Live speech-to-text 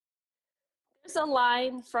a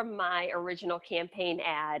line from my original campaign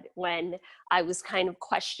ad when I was kind of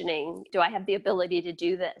questioning, do I have the ability to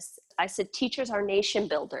do this? I said, teachers are nation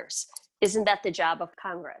builders. Isn't that the job of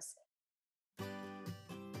Congress?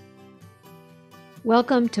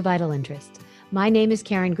 Welcome to Vital Interest. My name is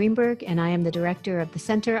Karen Greenberg, and I am the director of the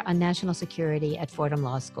Center on National Security at Fordham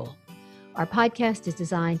Law School. Our podcast is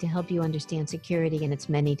designed to help you understand security in its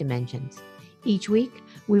many dimensions. Each week,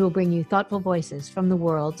 we will bring you thoughtful voices from the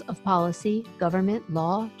worlds of policy, government,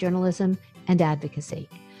 law, journalism, and advocacy.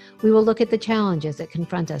 We will look at the challenges that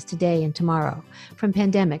confront us today and tomorrow, from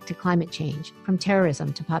pandemic to climate change, from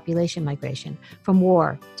terrorism to population migration, from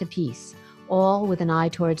war to peace, all with an eye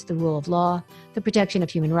towards the rule of law, the protection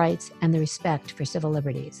of human rights, and the respect for civil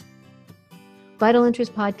liberties. Vital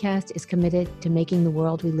Interest Podcast is committed to making the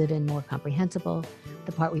world we live in more comprehensible,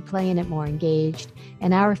 the part we play in it more engaged,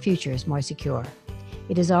 and our futures more secure.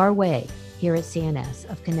 It is our way here at CNS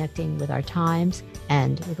of connecting with our times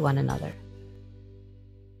and with one another.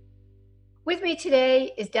 With me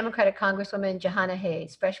today is Democratic Congresswoman Jahana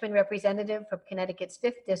Hayes, freshman representative from Connecticut's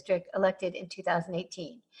 5th District, elected in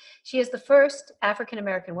 2018. She is the first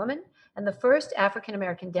African-American woman and the first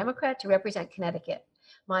African-American Democrat to represent Connecticut,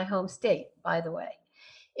 my home state, by the way.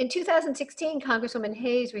 In 2016, Congresswoman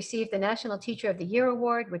Hayes received the National Teacher of the Year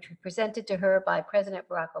Award, which was presented to her by President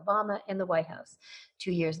Barack Obama in the White House.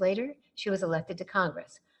 2 years later, she was elected to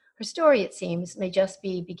Congress. Her story, it seems, may just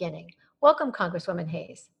be beginning. Welcome, Congresswoman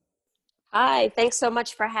Hayes. Hi, thanks so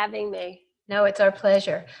much for having me. No, it's our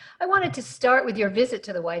pleasure. I wanted to start with your visit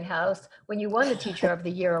to the White House when you won the Teacher of the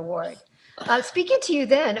Year Award. Speaking to you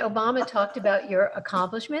then, Obama talked about your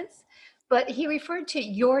accomplishments, but he referred to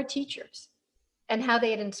your teachers and how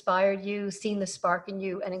they had inspired you, seen the spark in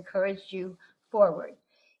you, and encouraged you forward.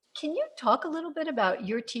 Can you talk a little bit about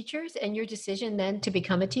your teachers and your decision then to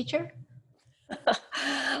become a teacher?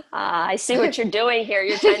 I see what you're doing here.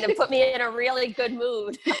 You're trying to put me in a really good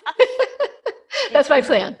mood. That's my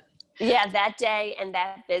plan. Yeah, that day and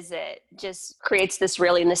that visit just creates this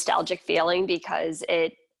really nostalgic feeling because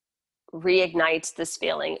it reignites this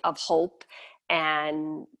feeling of hope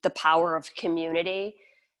and the power of community.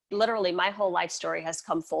 Literally, my whole life story has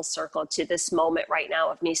come full circle to this moment right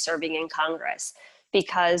now of me serving in Congress,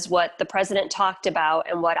 because what the president talked about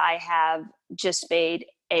and what I have just made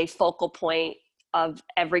a focal point of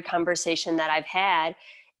every conversation that I've had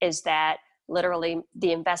is that literally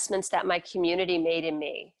the investments that my community made in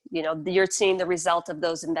me, you're seeing the result of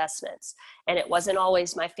those investments. And it wasn't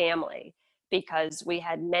always my family, because we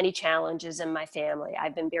had many challenges in my family.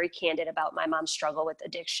 I've been very candid about my mom's struggle with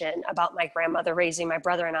addiction, about my grandmother raising my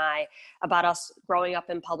brother and I, about us growing up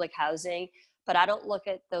in public housing. But I don't look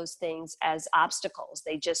at those things as obstacles.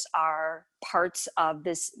 They just are parts of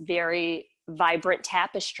this very vibrant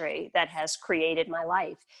tapestry that has created my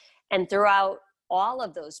life. And throughout all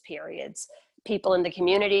of those periods, people in the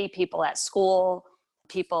community, people at school,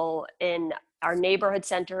 people in our neighborhood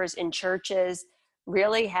centers, in churches,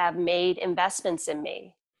 really have made investments in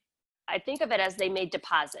me. I think of it as they made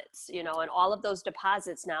deposits, and all of those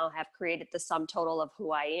deposits now have created the sum total of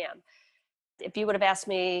who I am. If you would have asked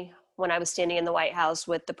me when I was standing in the White House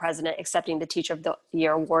with the president accepting the Teacher of the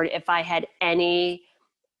Year Award, if I had any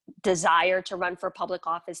desire to run for public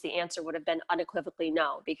office, the answer would have been unequivocally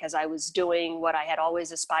no, because I was doing what I had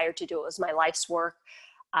always aspired to do. It was my life's work.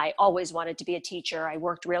 I always wanted to be a teacher. I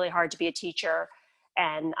worked really hard to be a teacher.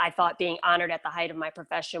 And I thought being honored at the height of my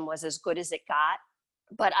profession was as good as it got.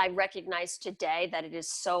 But I recognize today that it is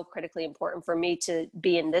so critically important for me to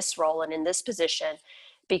be in this role and in this position,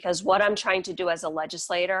 because what I'm trying to do as a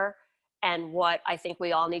legislator and what I think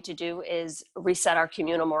we all need to do is reset our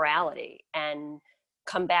communal morality and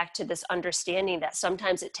come back to this understanding that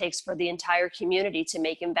sometimes it takes for the entire community to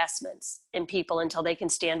make investments in people until they can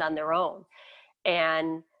stand on their own.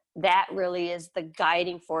 And that really is the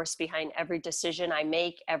guiding force behind every decision I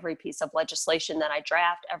make, every piece of legislation that I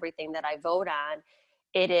draft, everything that I vote on.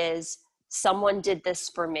 It is someone did this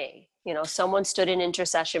for me. Someone stood in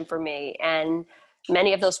intercession for me. And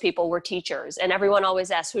many of those people were teachers. And everyone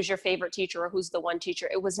always asks, who's your favorite teacher or who's the one teacher?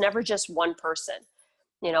 It was never just one person.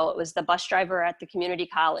 It was the bus driver at the community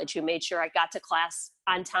college who made sure I got to class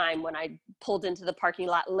on time when I pulled into the parking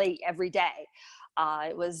lot late every day.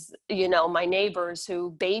 It was, my neighbors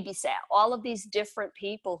who babysat, all of these different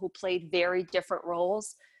people who played very different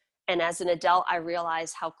roles. And as an adult, I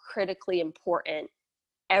realized how critically important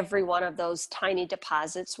every one of those tiny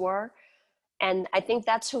deposits were. And I think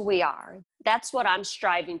that's who we are. That's what I'm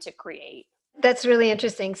striving to create. That's really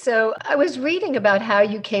interesting. So I was reading about how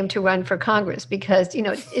you came to run for Congress because,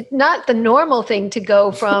 it's not the normal thing to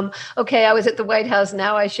go from, okay, I was at the White House,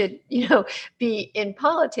 now I should, be in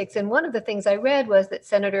politics. And one of the things I read was that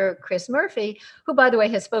Senator Chris Murphy, who, by the way,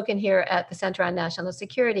 has spoken here at the Center on National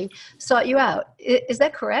Security, sought you out. Is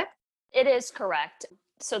that correct? It is correct.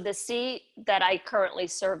 So the seat that I currently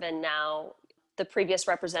serve in now, the previous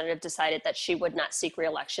representative decided that she would not seek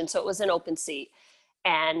reelection. So it was an open seat.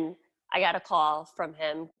 And I got a call from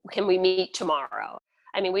him, can we meet tomorrow?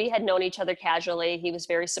 I mean, we had known each other casually. He was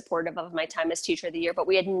very supportive of my time as teacher of the year, but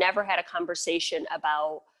we had never had a conversation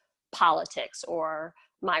about politics or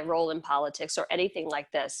my role in politics or anything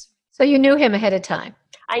like this. So you knew him ahead of time.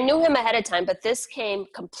 I knew him ahead of time, but this came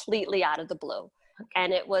completely out of the blue.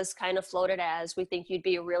 And it was kind of floated as, we think you'd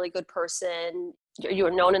be a really good person. You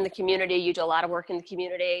are known in the community. You do a lot of work in the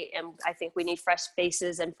community. And I think we need fresh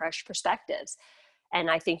faces and fresh perspectives. And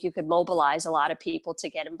I think you could mobilize a lot of people to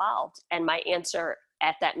get involved. And my answer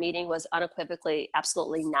at that meeting was unequivocally,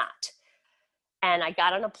 absolutely not. And I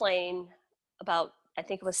got on a plane about, I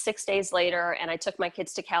think it was 6 days later, and I took my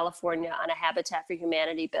kids to California on a Habitat for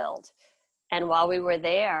Humanity build. And while we were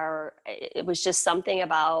there, it was just something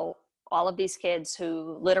about all of these kids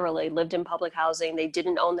who literally lived in public housing. They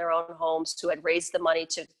didn't own their own homes, who had raised the money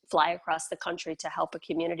to fly across the country to help a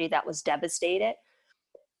community that was devastated.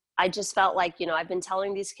 I just felt like, I've been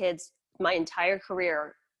telling these kids my entire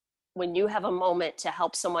career, when you have a moment to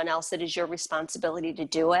help someone else, it is your responsibility to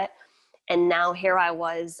do it. And now here I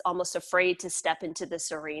was almost afraid to step into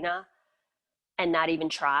this arena and not even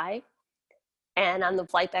try. And on the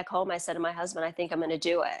flight back home, I said to my husband, I think I'm going to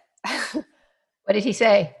do it. What did he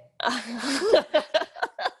say?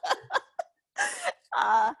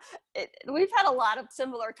 We've had a lot of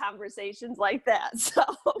similar conversations like that. So,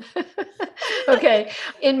 okay.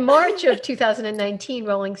 In March of 2019,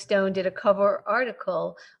 Rolling Stone did a cover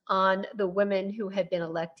article on the women who had been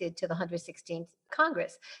elected to the 116th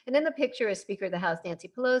Congress. And in the picture is Speaker of the House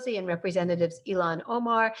Nancy Pelosi and Representatives Ilhan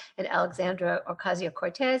Omar and Alexandra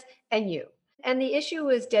Ocasio-Cortez and you. And the issue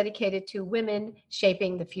was dedicated to women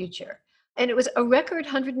shaping the future. And it was a record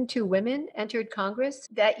 102 women entered Congress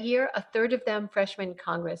that year, a third of them freshman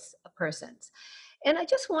Congress persons. And I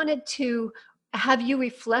just wanted to have you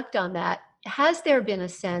reflect on that. Has there been a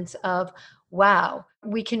sense of, wow,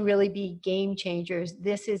 we can really be game changers?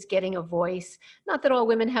 This is getting a voice. Not that all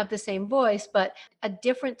women have the same voice, but a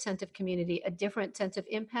different sense of community, a different sense of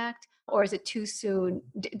impact? Or is it too soon?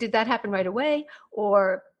 Did that happen right away?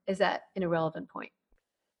 Or is that an irrelevant point?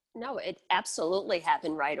 No, it absolutely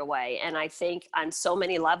happened right away. And I think on so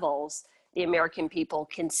many levels, the American people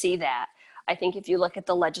can see that. I think if you look at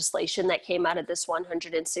the legislation that came out of this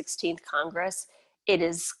 116th Congress, it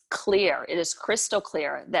is clear, it is crystal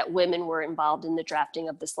clear that women were involved in the drafting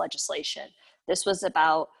of this legislation. This was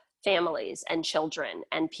about families and children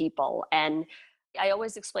and people. And I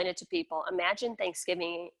always explain it to people. Imagine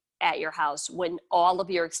Thanksgiving at your house when all of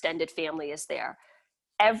your extended family is there.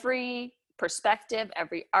 Every perspective,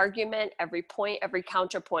 every argument, every point, every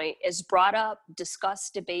counterpoint is brought up,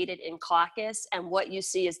 discussed, debated in caucus, and what you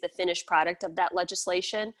see is the finished product of that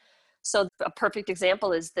legislation. So a perfect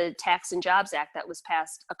example is the Tax and Jobs Act that was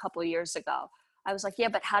passed a couple of years ago. I was like, yeah,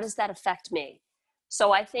 but how does that affect me?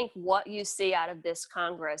 So I think what you see out of this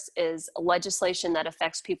Congress is legislation that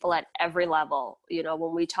affects people at every level.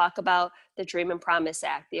 When we talk about the Dream and Promise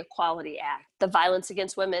Act, the Equality Act, the Violence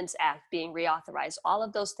Against Women's Act being reauthorized, all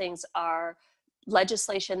of those things are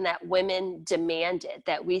legislation that women demanded,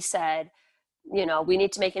 that we said, we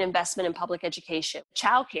need to make an investment in public education.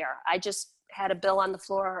 Childcare. I just had a bill on the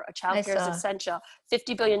floor, childcare is essential,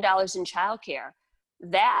 $50 billion in childcare.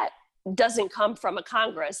 That doesn't come from a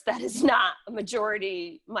Congress that is not a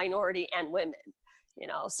majority, minority, and women.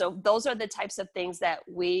 So those are the types of things that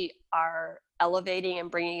we are elevating and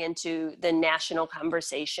bringing into the national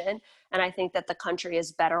conversation. And I think that the country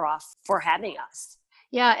is better off for having us.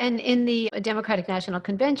 Yeah, and in the Democratic National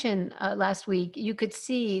Convention last week, you could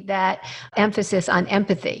see that emphasis on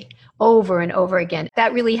empathy over and over again.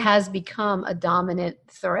 That really has become a dominant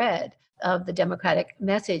thread of the Democratic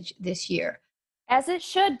message this year. As it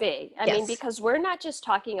should be. I mean, because we're not just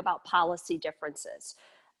talking about policy differences.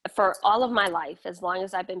 For all of my life, as long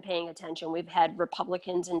as I've been paying attention, we've had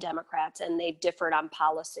Republicans and Democrats, and they've differed on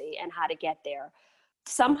policy and how to get there.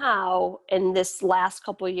 Somehow, in this last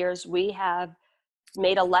couple of years, we have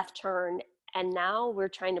made a left turn, and now we're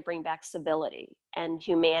trying to bring back civility and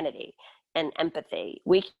humanity and empathy.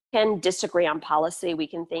 We can disagree on policy. We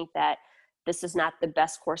can think that this is not the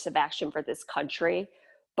best course of action for this country,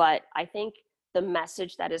 but I think the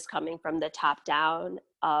message that is coming from the top down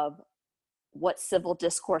of what civil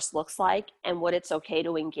discourse looks like and what it's okay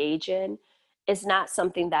to engage in is not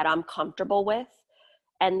something that I'm comfortable with.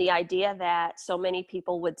 And the idea that so many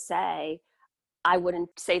people would say, I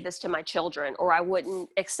wouldn't say this to my children, or I wouldn't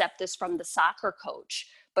accept this from the soccer coach,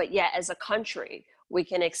 but yet as a country, we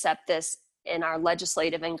can accept this in our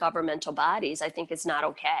legislative and governmental bodies, I think is not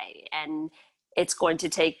okay. And it's going to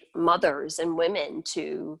take mothers and women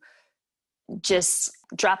to just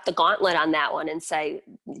drop the gauntlet on that one and say,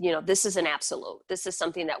 this is an absolute. This is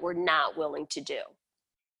something that we're not willing to do.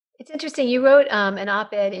 It's interesting. You wrote an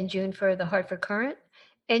op-ed in June for the Hartford Courant,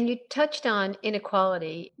 and you touched on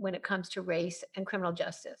inequality when it comes to race and criminal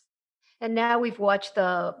justice. And now we've watched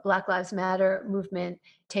the Black Lives Matter movement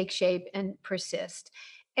take shape and persist.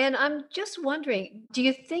 And I'm just wondering, do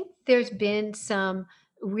you think there's been some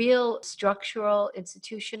real structural,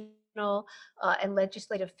 institutional, and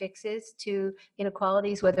legislative fixes to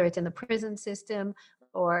inequalities, whether it's in the prison system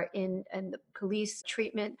or in the police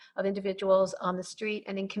treatment of individuals on the street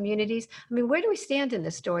and in communities? I mean, where do we stand in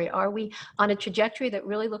this story? Are we on a trajectory that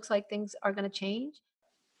really looks like things are going to change?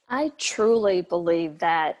 I truly believe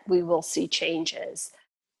that we will see changes.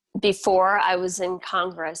 Before I was in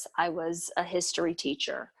Congress, I was a history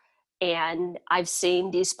teacher, and I've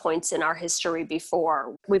seen these points in our history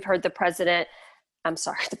before. We've heard we've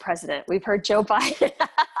heard Joe Biden.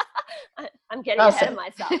 I'm getting ahead of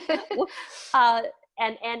myself.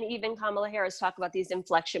 And even Kamala Harris talk about these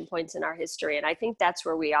inflection points in our history. And I think that's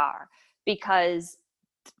where we are, because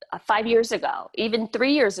 5 years ago, even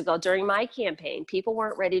 3 years ago during my campaign, people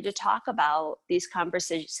weren't ready to talk about these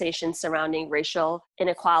conversations surrounding racial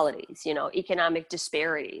inequalities, economic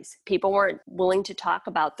disparities. People weren't willing to talk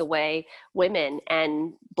about the way women,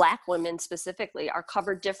 and Black women specifically, are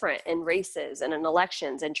covered different in races and in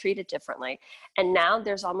elections and treated differently. And now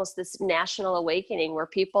there's almost this national awakening where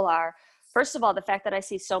people are, first of all, the fact that I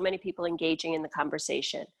see so many people engaging in the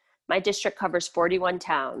conversation. My district covers 41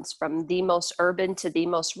 towns, from the most urban to the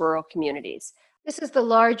most rural communities. This is the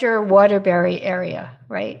larger Waterbury area,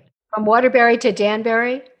 right? From Waterbury to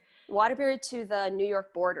Danbury? Waterbury to the New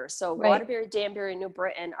York border. So right. Waterbury, Danbury, New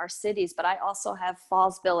Britain are cities, but I also have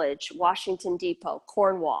Falls Village, Washington Depot,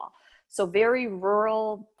 Cornwall. So very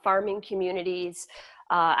rural farming communities.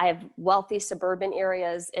 I have wealthy suburban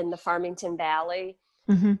areas in the Farmington Valley.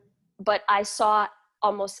 Mm-hmm. But I saw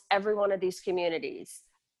almost every one of these communities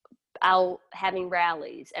out having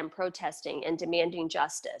rallies and protesting and demanding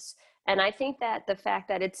justice. And I think that the fact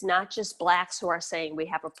that it's not just Blacks who are saying we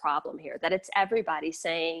have a problem here, that it's everybody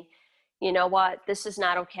saying, you know what, this is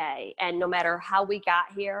not okay. And no matter how we got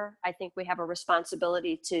here, I think we have a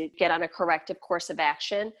responsibility to get on a corrective course of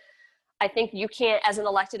action. I think you can't, as an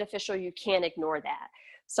elected official, you can't ignore that.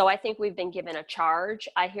 So I think we've been given a charge.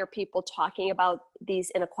 I hear people talking about these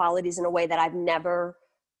inequalities in a way that I've never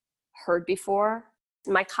heard before.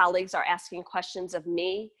 My colleagues are asking questions of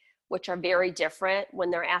me, which are very different when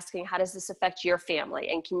they're asking, how does this affect your family?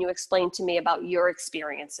 And can you explain to me about your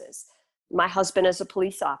experiences? My husband is a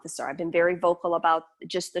police officer. I've been very vocal about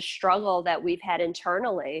just the struggle that we've had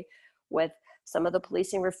internally with some of the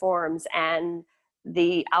policing reforms and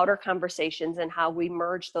the outer conversations and how we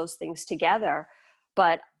merge those things together.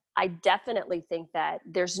 But I definitely think that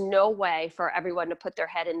there's no way for everyone to put their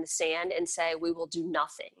head in the sand and say, we will do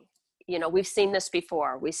nothing. We've seen this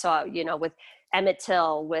before. We saw, with Emmett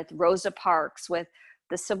Till, with Rosa Parks, with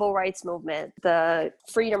the civil rights movement, the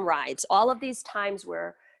freedom rides, all of these times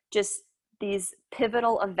where just these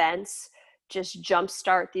pivotal events just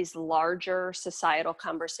jumpstart these larger societal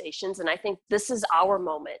conversations. And I think this is our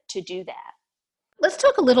moment to do that. Let's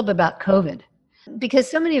talk a little bit about COVID,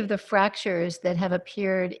 because so many of the fractures that have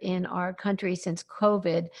appeared in our country since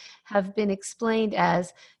COVID have been explained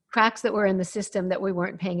as cracks that were in the system that we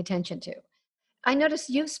weren't paying attention to. I noticed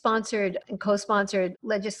you've sponsored and co-sponsored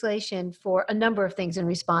legislation for a number of things in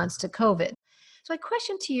response to COVID. So my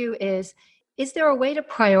question to you is there a way to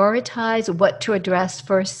prioritize what to address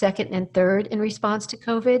first, second, and third in response to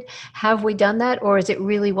COVID? Have we done that? Or is it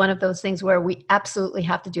really one of those things where we absolutely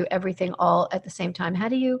have to do everything all at the same time? How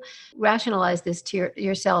do you rationalize this to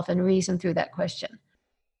yourself and reason through that question?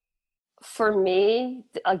 For me,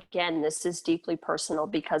 again, this is deeply personal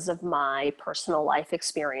because of my personal life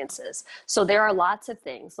experiences. So there are lots of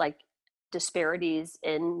things like disparities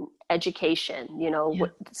in education,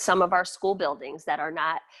 some of our school buildings that are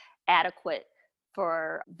not adequate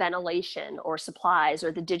for ventilation or supplies,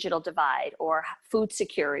 or the digital divide, or food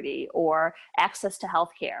security, or access to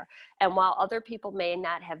healthcare. And while other people may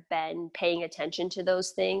not have been paying attention to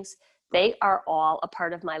those things, they are all a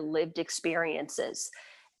part of my lived experiences.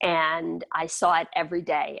 And I saw it every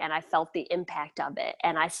day, and I felt the impact of it,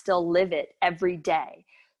 and I still live it every day.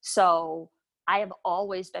 So I have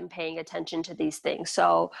always been paying attention to these things.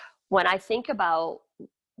 So when I think about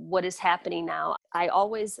what is happening now, I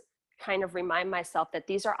always kind of remind myself that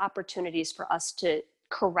these are opportunities for us to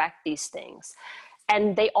correct these things.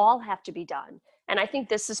 And they all have to be done. And I think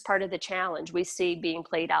this is part of the challenge we see being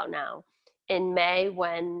played out now. In May,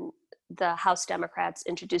 when the House Democrats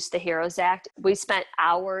introduced the HEROES Act, we spent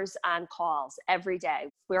hours on calls every day.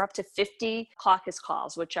 We're up to 50 caucus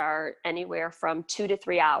calls, which are anywhere from 2 to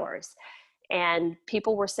 3 hours. And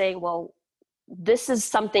people were saying, well, this is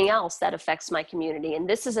something else that affects my community. And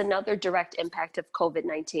this is another direct impact of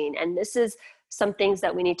COVID-19. And this is some things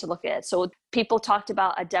that we need to look at. So people talked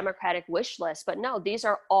about a Democratic wish list, but no, these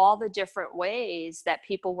are all the different ways that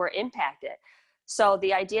people were impacted. So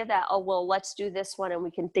the idea that, oh, well, let's do this one and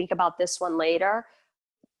we can think about this one later,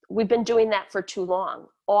 we've been doing that for too long.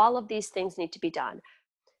 All of these things need to be done.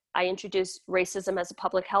 I introduced racism as a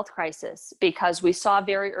public health crisis because we saw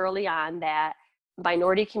very early on that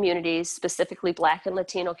minority communities, specifically Black and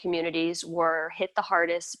Latino communities, were hit the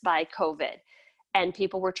hardest by COVID. And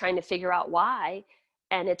people were trying to figure out why.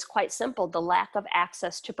 And it's quite simple: the lack of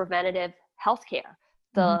access to preventative health care,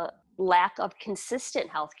 the lack of consistent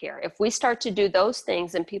health care. If we start to do those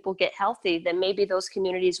things and people get healthy, then maybe those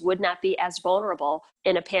communities would not be as vulnerable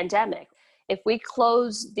in a pandemic. If we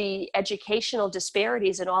close the educational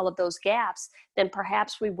disparities and all of those gaps, then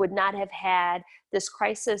perhaps we would not have had this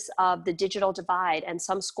crisis of the digital divide and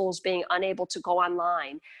some schools being unable to go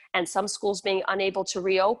online and some schools being unable to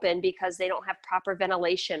reopen because they don't have proper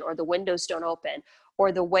ventilation or the windows don't open,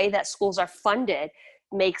 or the way that schools are funded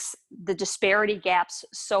makes the disparity gaps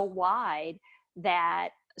so wide that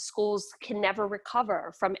schools can never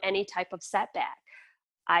recover from any type of setback.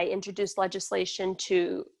 I introduced legislation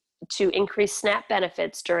to increase SNAP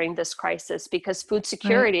benefits during this crisis because food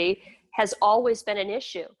security has always been an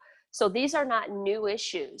issue. So these are not new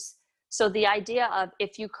issues. So the idea of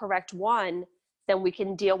if you correct one, then we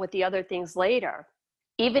can deal with the other things later.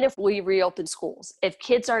 Even if we reopen schools, if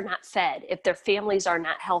kids are not fed, if their families are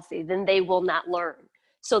not healthy, then they will not learn.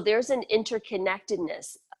 So there's an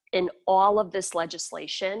interconnectedness in all of this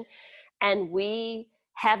legislation. And we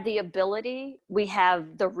have the ability, we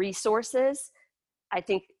have the resources. I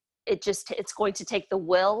think it's going to take the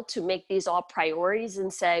will to make these all priorities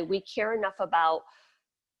and say, we care enough about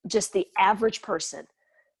just the average person.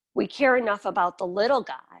 We care enough about the little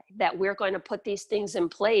guy that we're going to put these things in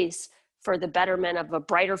place for the betterment of a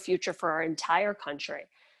brighter future for our entire country.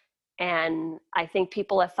 And I think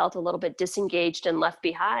people have felt a little bit disengaged and left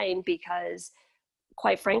behind because,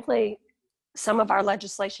 quite frankly, some of our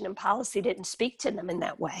legislation and policy didn't speak to them in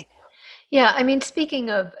that way. Yeah, I mean, speaking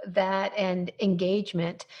of that and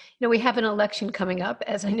engagement, we have an election coming up,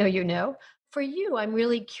 as I know you know. For you, I'm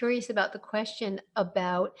really curious about the question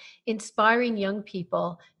about inspiring young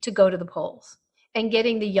people to go to the polls and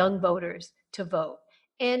getting the young voters to vote.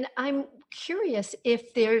 And I'm curious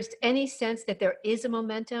if there's any sense that there is a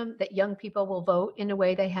momentum that young people will vote in a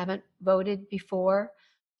way they haven't voted before.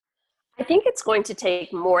 I think it's going to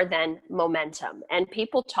take more than momentum, and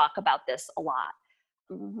people talk about this a lot.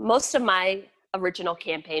 Most of my original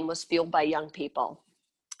campaign was fueled by young people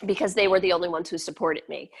because they were the only ones who supported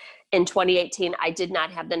me. In 2018, I did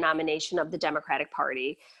not have the nomination of the Democratic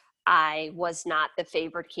Party. I was not the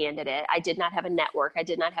favored candidate. I did not have a network. I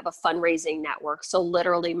did not have a fundraising network. So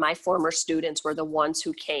literally my former students were the ones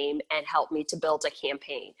who came and helped me to build a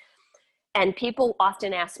campaign. And people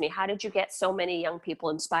often ask me, how did you get so many young people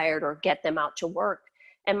inspired or get them out to work?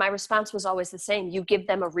 And my response was always the same: you give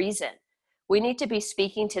them a reason. We need to be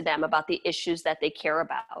speaking to them about the issues that they care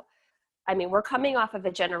about. I mean, we're coming off of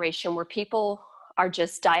a generation where people are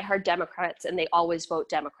just diehard Democrats and they always vote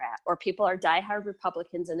Democrat, or people are diehard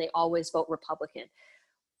Republicans and they always vote Republican.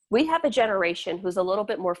 We have a generation who's a little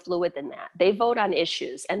bit more fluid than that. They vote on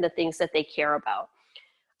issues and the things that they care about.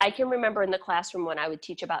 I can remember in the classroom when I would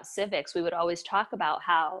teach about civics, we would always talk about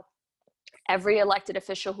how every elected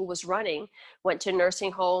official who was running went to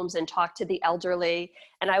nursing homes and talked to the elderly.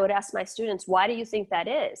 And I would ask my students, why do you think that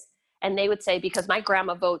is? And they would say, because my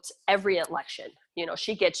grandma votes every election.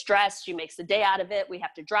 She gets dressed, she makes the day out of it. We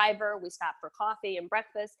have to drive her. We stop for coffee and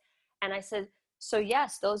breakfast. And I said, so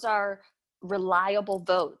yes, those are reliable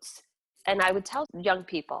votes. And I would tell young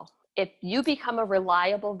people, if you become a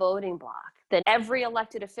reliable voting bloc, then every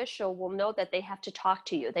elected official will know that they have to talk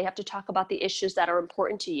to you. They have to talk about the issues that are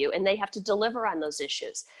important to you, and they have to deliver on those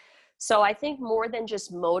issues. So I think more than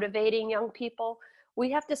just motivating young people,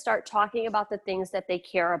 we have to start talking about the things that they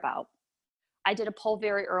care about. I did a poll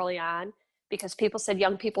very early on because people said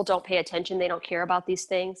young people don't pay attention. They don't care about these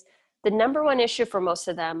things. The number one issue for most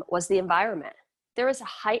of them was the environment. there is a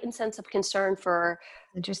heightened sense of concern for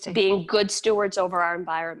Interesting. being good stewards over our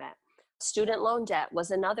environment. Student loan debt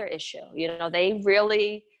was another issue. They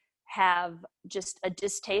really have just a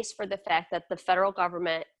distaste for the fact that the federal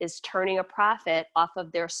government is turning a profit off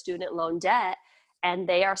of their student loan debt, and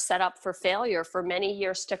they are set up for failure for many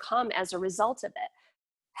years to come as a result of it.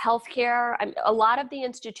 Healthcare, a lot of the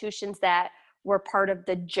institutions that were part of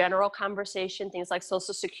the general conversation, things like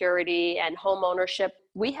Social Security and home ownership,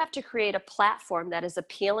 we have to create a platform that is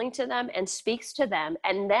appealing to them and speaks to them,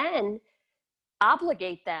 and then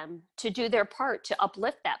obligate them to do their part to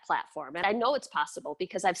uplift that platform. And I know it's possible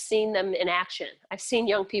because I've seen them in action. I've seen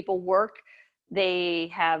young people work.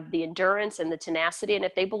 They have the endurance and the tenacity, and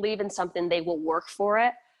if they believe in something, they will work for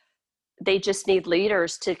it. They just need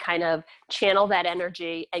leaders to kind of channel that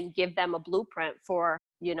energy and give them a blueprint for,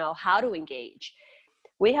 how to engage.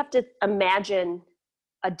 We have to imagine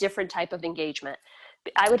a different type of engagement.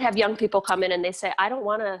 I would have young people come in and they say, I don't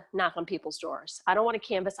want to knock on people's doors. I don't want to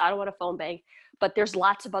canvas. I don't want to phone bank, but there's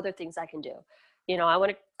lots of other things I can do. I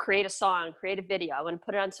want to create a song, create a video. I want to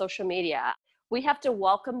put it on social media. We have to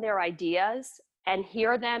welcome their ideas and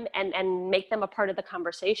hear them and make them a part of the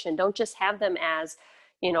conversation. Don't just have them as,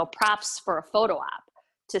 props for a photo op,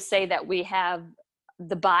 to say that we have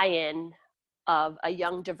the buy-in of a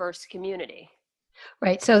young, diverse community.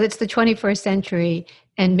 Right. So it's the 21st century,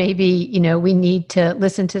 and maybe, we need to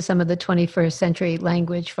listen to some of the 21st century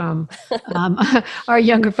language from our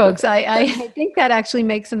younger folks. I think that actually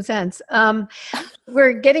makes some sense.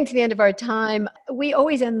 We're getting to the end of our time. We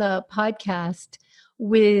always end the podcast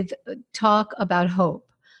with talk about hope.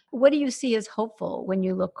 What do you see as hopeful when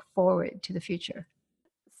you look forward to the future?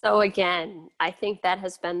 So again, I think that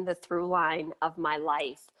has been the through line of my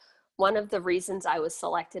life. One of the reasons I was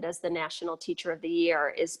selected as the National Teacher of the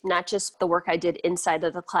Year is not just the work I did inside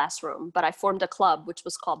of the classroom, but I formed a club which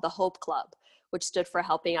was called the Hope Club, which stood for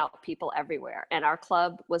helping out people everywhere. And our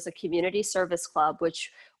club was a community service club,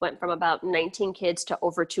 which went from about 19 kids to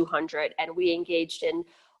over 200. And we engaged in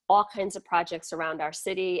all kinds of projects around our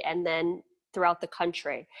city and then throughout the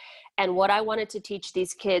country. And what I wanted to teach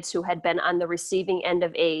these kids who had been on the receiving end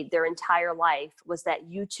of aid their entire life was that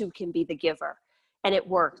you too can be the giver. And it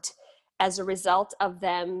worked. As a result of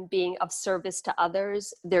them being of service to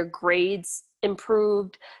others, their grades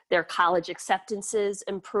improved, their college acceptances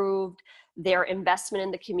improved, their investment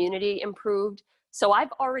in the community improved. So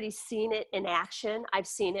I've already seen it in action. I've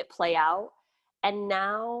seen it play out. And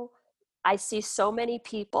now I see so many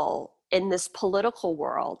people in this political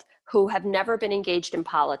world who have never been engaged in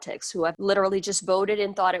politics, who have literally just voted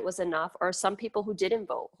and thought it was enough, or some people who didn't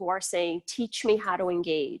vote, who are saying, teach me how to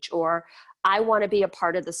engage, or I want to be a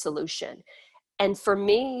part of the solution. And for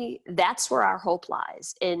me, that's where our hope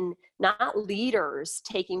lies, in not leaders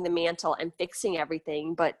taking the mantle and fixing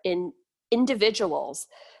everything, but in individuals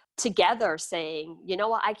together saying, you know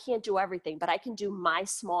what, I can't do everything, but I can do my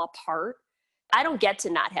small part. I don't get to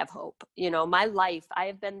not have hope. My life, I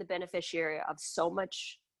have been the beneficiary of so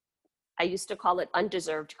much. I used to call it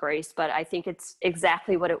undeserved grace, but I think it's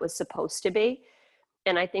exactly what it was supposed to be.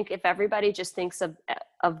 And I think if everybody just thinks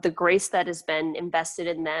of the grace that has been invested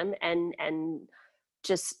in them and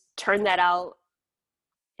just turn that out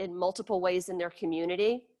in multiple ways in their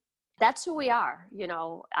community, that's who we are.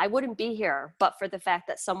 I wouldn't be here but for the fact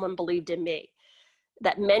that someone believed in me,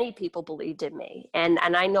 that many people believed in me. And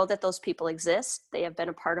I know that those people exist. They have been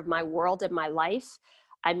a part of my world and my life.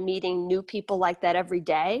 I'm meeting new people like that every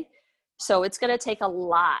day. So it's going to take a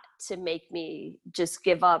lot to make me just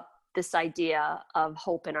give up this idea of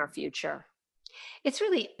hope in our future. It's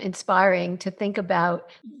really inspiring to think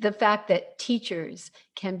about the fact that teachers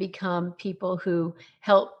can become people who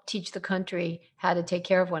help teach the country how to take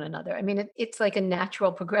care of one another. I mean, it's like a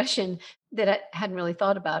natural progression that I hadn't really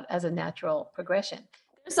thought about as a natural progression.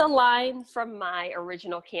 There's a line from my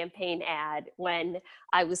original campaign ad when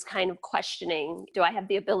I was kind of questioning, do I have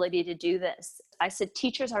the ability to do this? I said,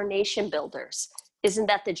 teachers are nation builders. Isn't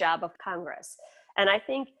that the job of Congress? And I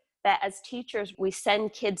think that as teachers, we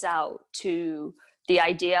send kids out to the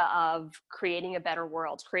idea of creating a better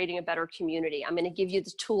world, creating a better community. I'm going to give you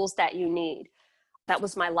the tools that you need. That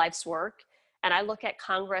was my life's work. And I look at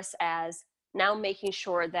Congress as now making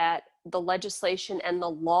sure that the legislation and the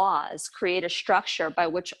laws create a structure by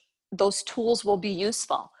which those tools will be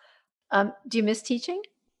useful. Do you miss teaching?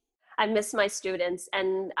 I miss my students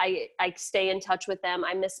and I stay in touch with them.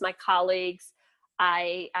 I miss my colleagues.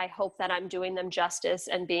 I hope that I'm doing them justice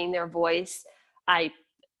and being their voice. I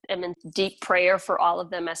am in deep prayer for all of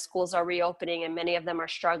them as schools are reopening and many of them are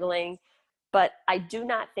struggling. But I do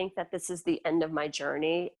not think that this is the end of my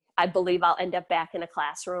journey. I believe I'll end up back in a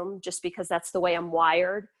classroom just because that's the way I'm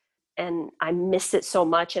wired. and I miss it so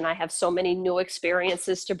much. And I have so many new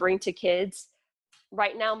experiences to bring to kids.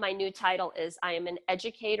 Right now, my new title is I am an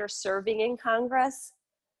educator serving in Congress,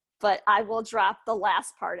 but I will drop the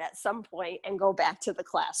last part at some point and go back to the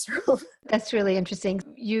classroom. That's really interesting.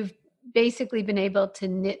 You've basically been able to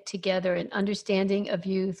knit together an understanding of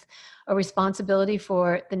youth, a responsibility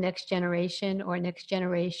for the next generation or next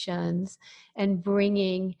generations, and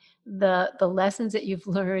bringing the lessons that you've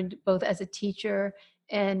learned both as a teacher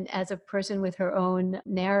and as a person with her own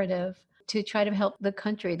narrative to try to help the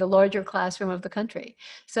country, the larger classroom of the country.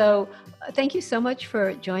 So thank you so much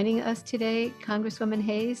for joining us today, Congresswoman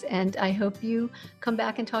Hayes, and I hope you come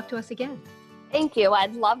back and talk to us again. Thank you.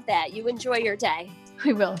 I'd love that. You enjoy your day.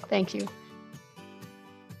 We will. Thank you.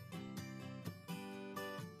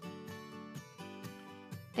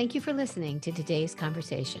 Thank you for listening to today's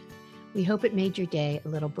conversation. We hope it made your day a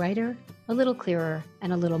little brighter, a little clearer,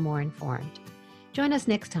 and a little more informed. Join us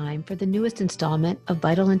next time for the newest installment of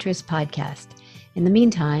Vital Interest Podcast. In the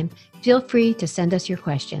meantime, feel free to send us your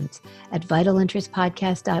questions at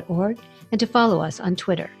vitalinterestpodcast.org and to follow us on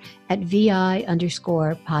Twitter at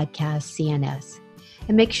VI_podcastCNS.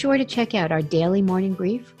 And make sure to check out our daily morning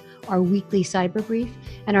brief, our weekly cyber brief,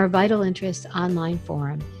 and our Vital Interest online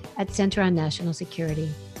forum at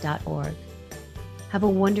centeronnationalsecurity.org. Have a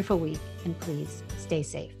wonderful week, and please stay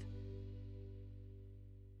safe.